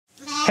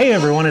Hey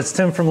everyone, it's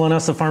Tim from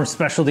Linessa Farms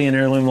Specialty and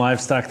Heirloom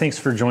Livestock. Thanks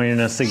for joining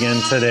us again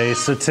today.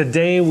 So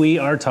today we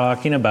are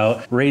talking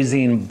about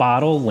raising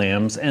bottle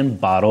lambs and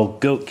bottle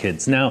goat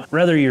kids. Now,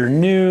 whether you're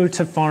new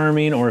to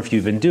farming or if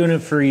you've been doing it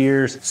for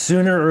years,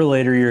 sooner or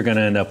later you're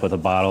gonna end up with a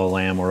bottle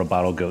lamb or a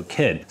bottle goat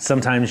kid.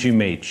 Sometimes you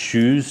may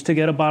choose to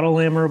get a bottle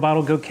lamb or a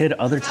bottle goat kid.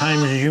 Other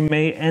times you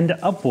may end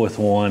up with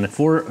one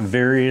for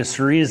various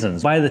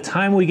reasons. By the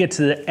time we get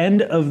to the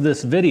end of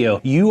this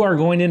video, you are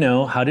going to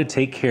know how to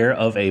take care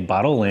of a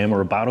bottle lamb or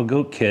a bottle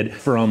goat kid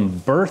from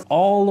birth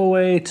all the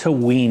way to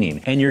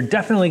weaning. And you're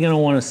definitely going to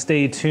want to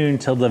stay tuned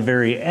till the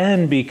very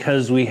end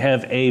because we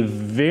have a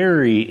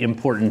very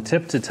important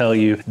tip to tell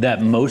you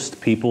that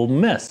most people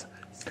miss.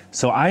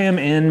 So I am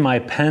in my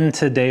pen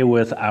today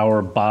with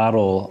our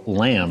bottle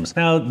lambs.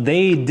 Now,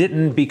 they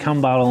didn't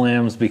become bottle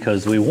lambs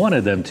because we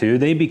wanted them to.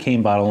 They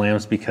became bottle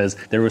lambs because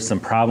there was some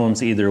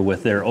problems either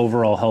with their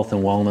overall health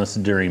and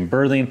wellness during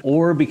birthing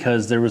or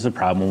because there was a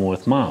problem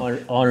with mom.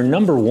 Our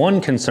number one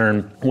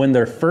concern when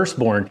they're first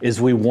born is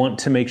we want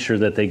to make sure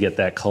that they get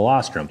that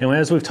colostrum. And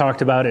as we've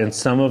talked about in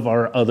some of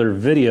our other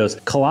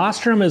videos,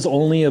 colostrum is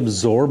only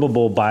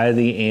absorbable by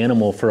the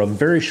animal for a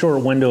very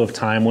short window of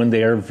time when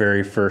they are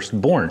very first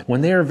born.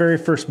 When they are very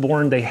first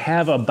born, they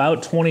have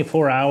about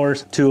 24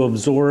 hours to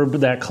absorb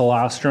that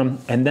colostrum,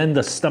 and then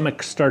the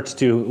stomach starts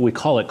to, we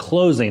call it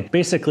closing.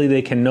 Basically,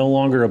 they can no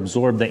longer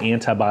absorb the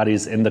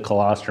antibodies in the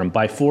colostrum.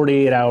 By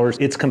 48 hours,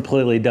 it's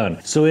completely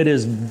done. So it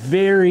is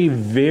very,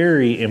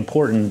 very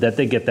important that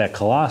they get that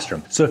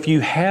colostrum. So if you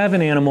have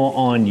an animal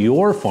on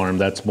your farm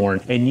that's born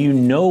and you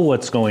know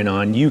what's going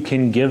on, you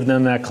can give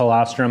them that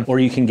colostrum or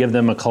you can give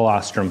them a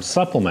colostrum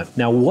supplement.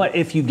 Now, what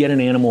if you get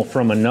an animal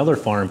from another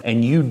farm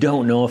and you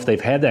don't know if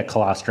they've had that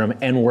colostrum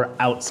and we're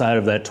outside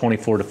of that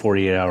 24 to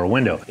 48 hour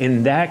window?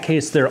 In that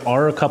case, there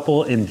are a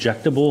couple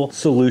injectable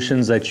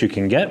solutions that you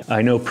can get.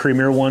 I know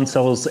Premier One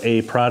sells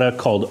a product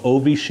called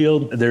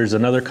Ovishield. There's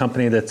another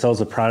company that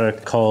sells a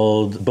product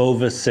called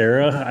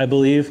Bovacera, I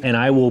believe, and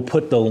I will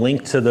put the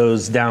link to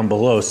those down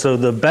below. So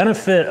the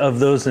benefit of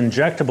those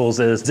injectables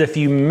is if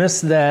you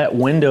miss that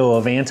window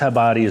of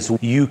antibodies,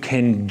 you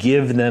can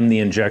give them the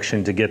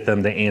injection to get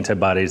them the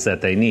antibodies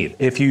that they need.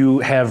 If you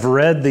have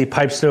read the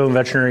Pipestone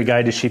Veterinary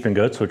Guide to Sheep and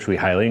Goats, which we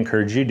highly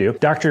encourage you to do,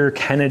 Dr.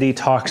 Kennedy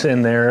talks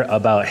in there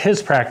about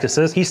his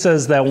practices. He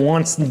says that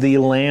once the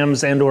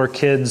lambs and or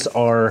kids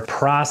are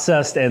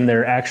processed and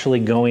they're actually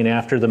going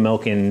after the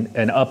milk and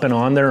up and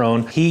on their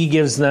own, he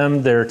gives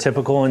them their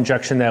typical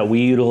injection that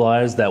we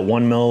utilize, that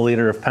 1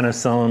 milliliter of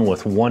penicillin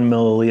with 1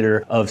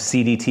 milliliter of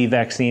CDT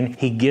vaccine.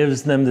 He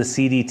gives them the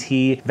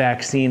CDT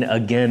vaccine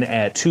again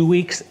at 2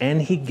 weeks,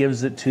 and he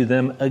gives it to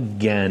them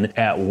again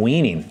at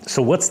weaning.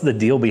 So what's the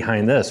deal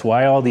behind this?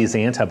 Why all these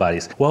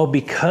antibodies? Well,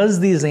 because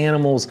these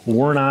animals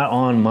were not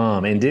on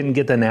mom and didn't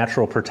get the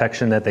natural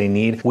protection that they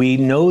need, we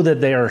know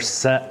that they are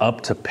set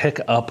up to pick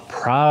up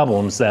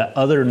problems that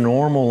other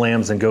normal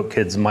lambs and goat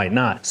kids might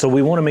not. So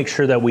we want to make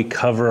sure that we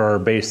cover our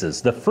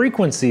bases. The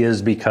frequency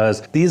is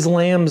because these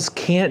lambs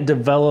can't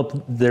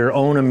develop their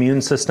own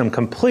immune system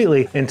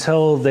completely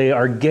until they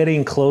are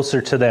getting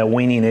closer to that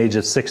weaning age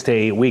of 6 to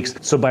 8 weeks.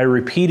 So by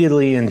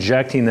repeatedly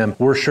injecting them,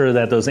 we're sure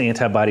that those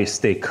antibodies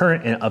stay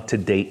current and up to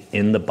date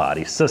in the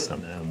body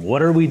system. And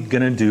what are we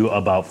going to do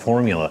about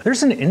formula?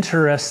 There's an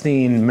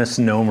interesting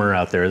misnomer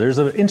out there. There's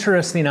an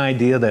interesting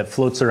idea that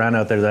floats around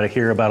out there that I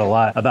hear about a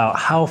lot about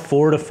how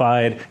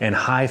fortified and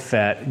high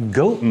fat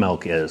goat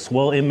milk is.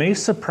 Well, it may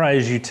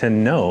surprise you to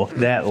know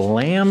that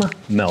lamb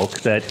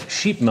milk, that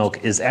sheep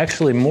milk, is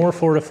actually more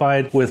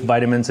fortified with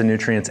vitamins and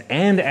nutrients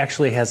and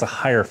actually has a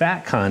higher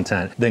fat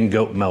content than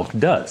goat milk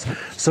does.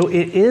 So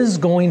it is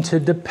going to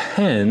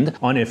depend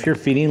on if you're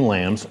feeding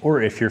lambs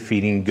or if you're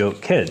feeding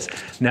goat kids.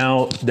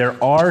 Now,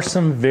 there are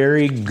some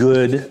very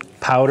good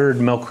powdered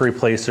milk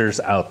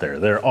replacers out there.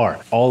 There are.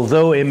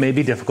 Although it may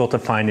be difficult to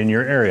find in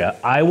your area,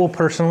 I will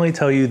personally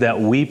tell you that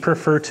we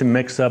prefer to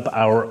mix up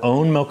our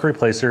own milk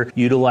replacer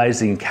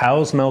utilizing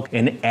cow's milk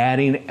and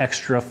adding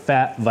extra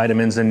fat,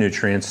 vitamins, and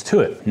nutrients to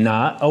it.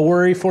 Not a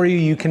worry for you.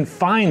 You can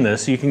find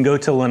this. You can go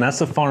to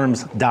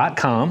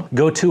linessafarms.com,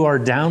 go to our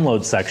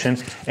download section,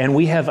 and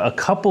we have a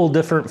couple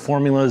different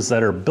formulas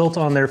that are built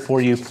on there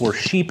for you for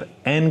sheep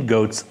and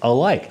goats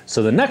alike.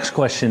 So the next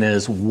question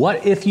is,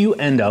 what if you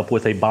end up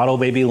with a bottle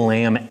baby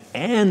lamb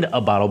and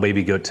a bottle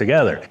baby goat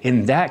together?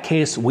 In that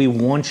case, we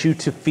want you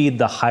to feed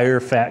the higher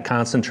fat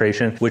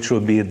concentration, which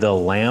would be the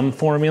lamb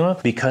formula,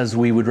 because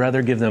we would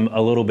rather give them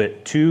a little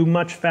bit too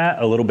much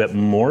fat, a little bit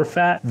more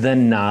fat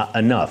than not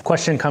enough.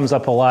 Question comes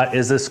up a lot,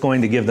 is this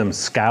going to give them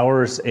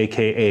scours,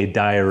 aka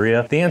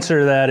diarrhea? The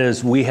answer to that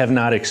is we have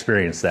not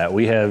experienced that.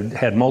 We have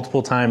had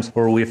multiple times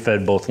where we've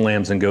fed both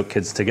lambs and goat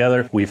kids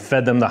together. We've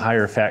fed them the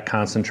higher fat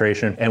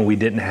concentration and we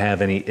didn't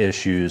have any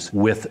issues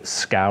with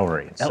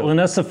scouring. At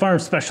Linessa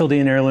Farms Special Specialty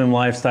and Heirloom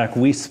Livestock,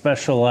 we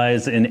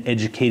specialize in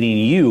educating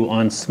you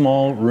on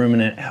small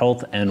ruminant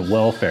health and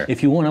welfare.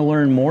 If you want to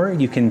learn more,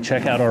 you can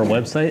check out our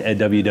website at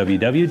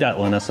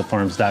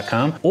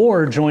www.linessafarms.com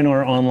or join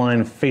our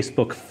online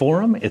Facebook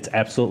forum. It's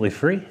absolutely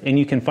free, and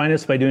you can find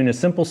us by doing a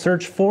simple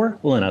search for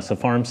Linessa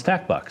Farms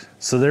Tack Box.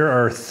 So there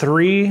are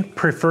 3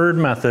 preferred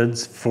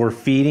methods for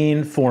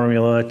feeding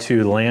formula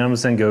to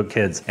lambs and goat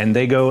kids, and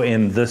they go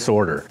in this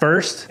order.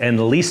 First and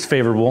the least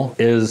favorable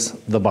is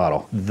the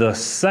bottle. The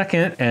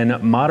second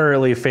and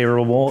moderately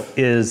favorable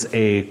is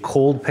a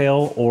cold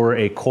pail or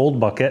a cold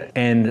bucket,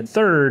 and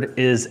third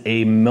is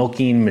a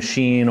milking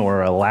machine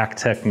or a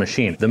lactec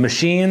machine. The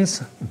machines,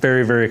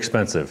 very, very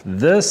expensive.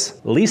 This,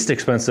 least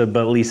expensive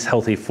but least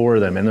healthy for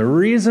them, and the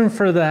reason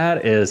for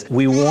that is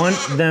we want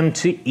them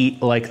to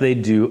eat like they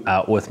do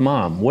out with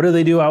mom. What do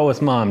they do out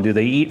with mom? Do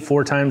they eat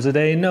 4 times a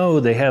day? No,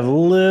 they have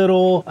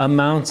little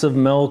amounts of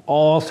milk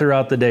all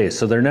throughout the day.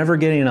 So they're never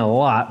getting a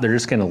lot. They're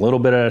just getting a little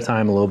bit at a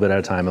time, a little bit at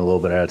a time, a little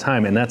bit at a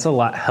time. And that's a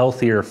lot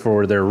healthier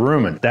for their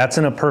rumen. That's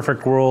in a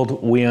perfect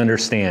world, we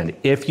understand.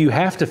 If you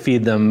have to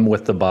feed them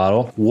with the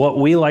bottle, what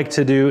we like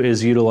to do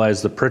is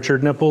utilize the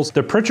Pritchard nipples.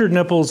 The Pritchard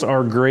nipples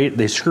are great.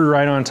 They screw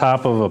right on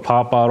top of a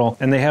pop bottle,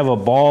 and they have a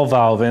ball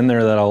valve in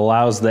there that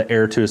allows the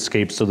air to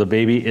escape so the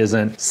baby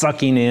isn't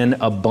sucking in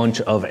a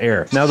bunch of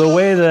air. Now, the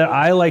way that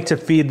I like to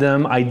feed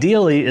them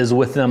ideally is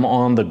with them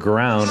on the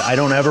ground. I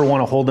don't ever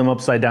want to hold them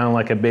upside down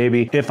like a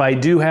baby. If I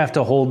do have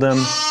to hold them,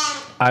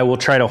 I will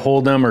try to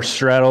hold them or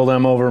straddle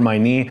them over my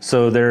knee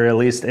so they're at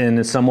least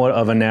in somewhat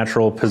of a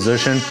natural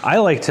position. I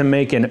like to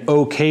make an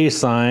OK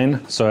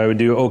sign, so I would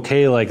do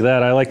OK like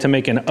that. I like to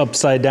make an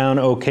upside down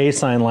OK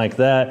sign like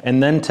that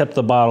and then tip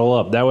the bottle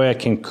up. That way I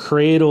can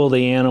cradle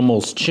the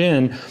animal's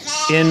chin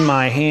in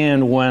my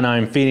hand when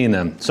I'm feeding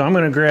them. So I'm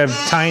gonna grab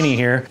Tiny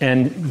here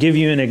and give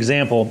you an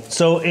example.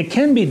 So it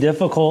can be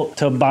difficult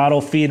to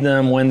bottle feed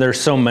them when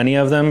there's so many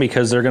of them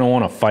because they're gonna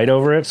wanna fight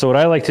over it. So what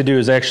I like to do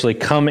is actually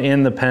come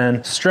in the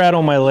pen,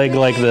 straddle my leg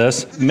like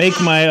this, make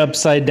my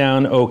upside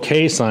down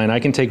OK sign. I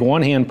can take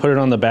one hand, put it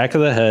on the back of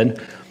the head,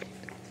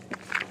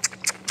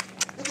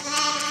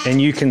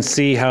 and you can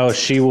see how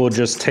she will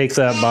just take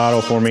that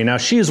bottle for me. Now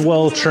she's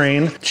well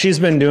trained. She's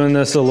been doing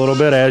this a little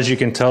bit. As you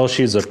can tell,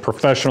 she's a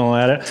professional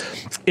at it.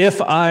 If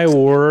I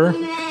were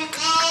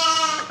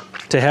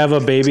to have a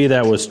baby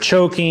that was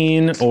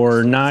choking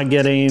or not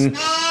getting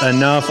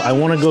enough, I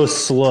want to go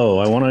slow.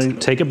 I want to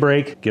take a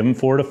break, give them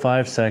 4 to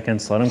 5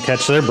 seconds, let them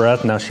catch their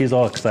breath. Now she's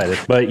all excited,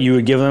 but you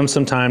would give them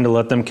some time to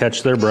let them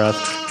catch their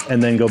breath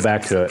and then go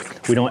back to it.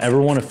 We don't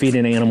ever want to feed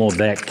an animal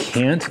that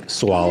can't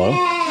swallow.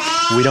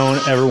 We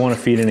don't ever want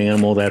to feed an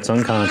animal that's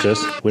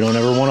unconscious. We don't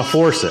ever want to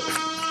force it.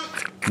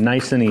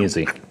 Nice and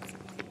easy.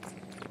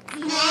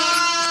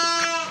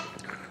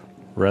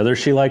 Whether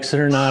she likes it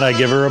or not, I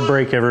give her a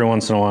break every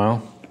once in a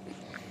while.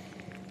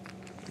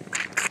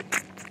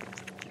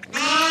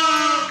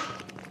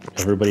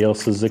 Everybody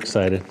else is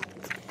excited.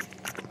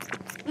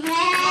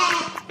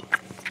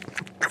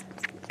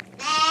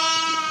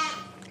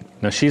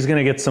 Now she's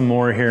gonna get some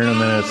more here in a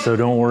minute, so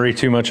don't worry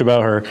too much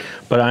about her.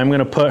 But I'm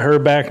gonna put her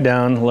back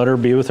down, let her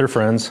be with her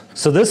friends.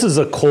 So this is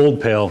a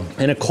cold pail,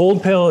 and a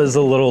cold pail is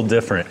a little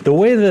different. The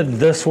way that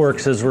this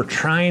works is we're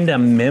trying to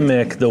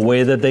mimic the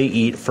way that they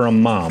eat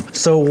from mom.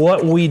 So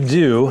what we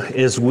do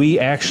is we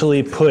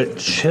actually put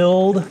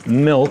chilled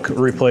milk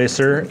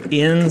replacer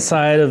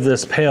inside of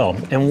this pail.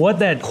 And what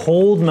that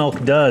cold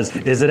milk does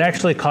is it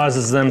actually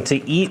causes them to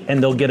eat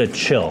and they'll get a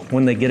chill.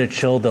 When they get a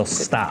chill, they'll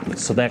stop.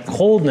 So that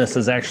coldness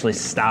is actually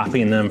stopping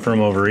them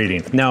from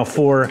overeating. Now,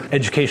 for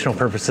educational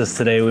purposes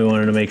today, we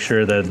wanted to make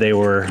sure that they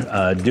were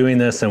doing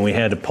this, and we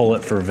had to pull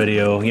it for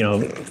video, you know,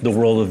 the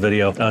world of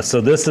video.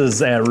 So this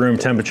is at room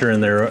temperature,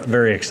 and they're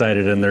very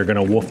excited, and they're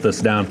gonna wolf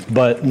this down.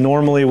 But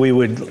normally we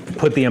would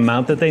put the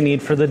amount that they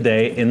need for the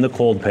day in the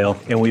cold pail,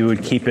 and we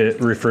would keep it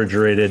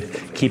refrigerated,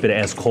 keep it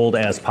as cold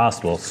as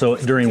possible. So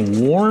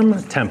during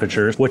warm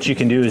temperatures, what you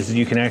can do is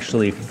you can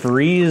actually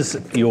freeze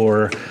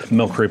your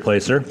milk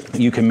replacer.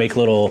 You can make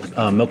little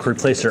milk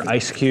replacer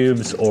ice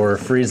cubes, or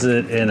freeze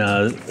a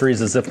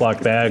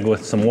Ziploc bag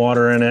with some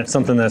water in it,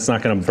 something that's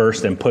not going to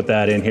burst, and put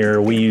that in here.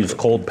 We use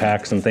cold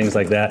packs and things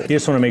like that. You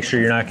just want to make sure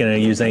you're not going to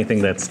use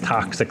anything that's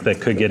toxic that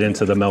could get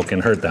into the milk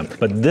and hurt them.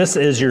 But this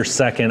is your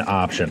second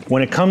option.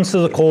 When it comes to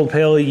the cold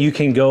pail, you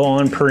can go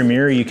on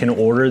Premier. You can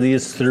order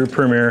these through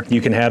Premier.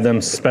 You can have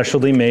them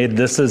specialty made.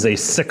 This is a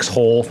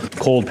 6-hole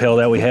cold pail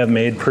that we have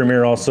made.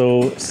 Premier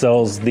also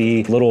sells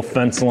the little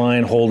fence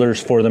line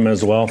holders for them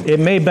as well.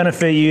 It may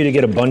benefit you to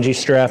get a bungee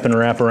strap and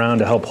wrap around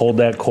to help hold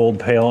that cold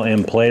pail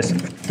in place.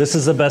 This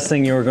is the best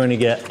thing you're going to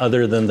get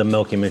other than the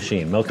milking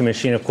machine. Milking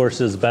machine, of course,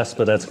 is best,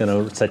 but that's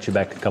going to set you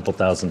back a couple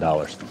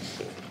 $1,000s.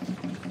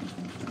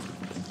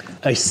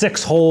 A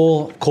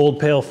 6-hole cold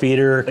pail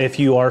feeder, if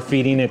you are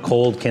feeding it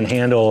cold, can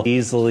handle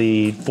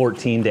easily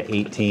 14 to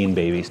 18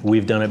 babies.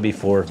 We've done it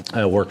before.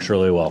 It works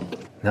really well.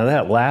 Now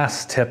that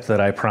last tip that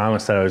I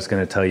promised that I was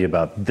going to tell you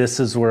about, this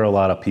is where a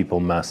lot of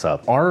people mess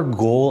up. Our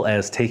goal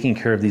as taking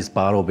care of these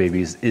bottle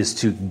babies is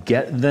to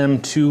get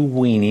them to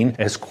weaning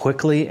as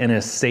quickly and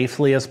as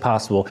safely as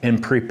possible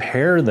and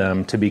prepare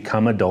them to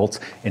become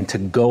adults and to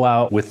go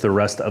out with the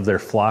rest of their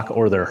flock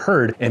or their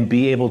herd and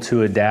be able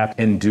to adapt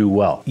and do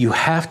well. You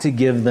have to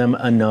give them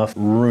enough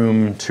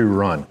room to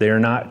run. They are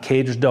not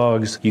caged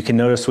dogs. You can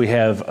notice we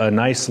have a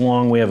nice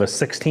long, we have a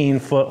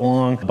 16-foot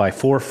long by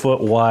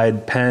 4-foot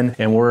wide pen,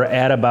 and we're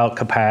at about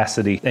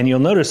capacity. And you'll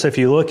notice if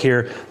you look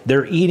here,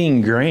 they're eating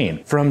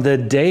grain. From the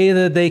day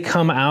that they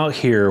come out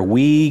here,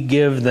 we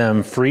give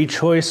them free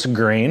choice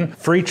grain,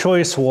 free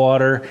choice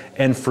water,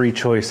 and free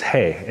choice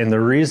hay. And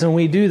the reason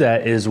we do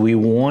that is we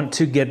want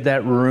to get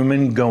that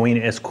rumen going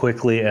as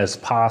quickly as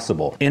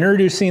possible.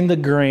 Introducing the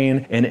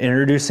grain and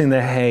introducing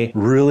the hay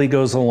really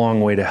goes a long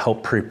way to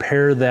help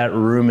prepare that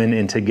rumen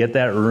and to get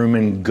that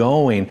rumen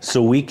going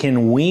so we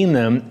can wean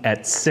them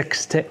at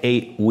 6 to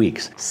 8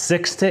 weeks.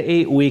 6 to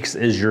 8 weeks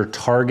is your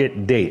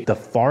target date. The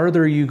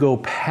farther you go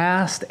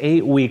past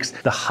 8 weeks,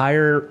 the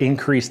higher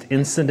increased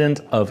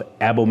incident of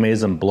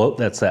abomasum bloat,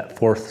 that's that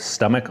fourth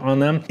stomach on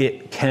them.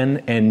 It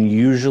can and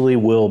usually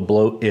will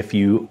bloat if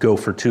you go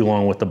for too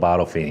long with the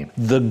bottle feeding.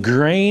 The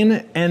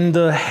grain and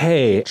the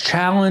hay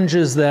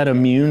challenges that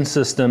immune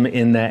system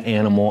in that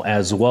animal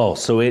as well.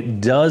 So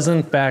it does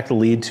in fact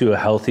lead to a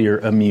healthier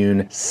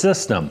immune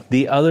system.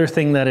 The other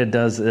thing that it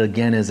does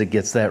again is it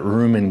gets that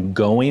rumen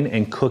going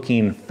and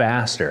cooking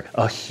faster.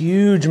 A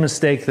huge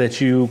mistake that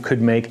you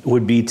could make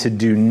would be to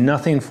do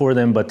nothing for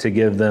them but to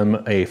give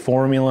them a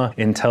formula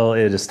until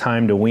it is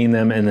time to wean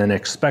them and then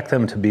expect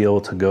them to be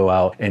able to go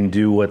out and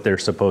do what they're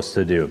supposed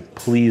to do.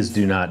 Please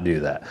do not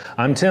do that.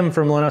 I'm Tim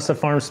from Linessa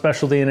Farms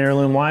Specialty and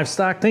Heirloom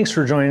Livestock. Thanks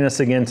for joining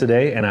us again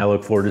today, and I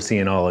look forward to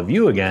seeing all of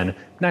you again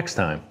next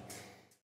time.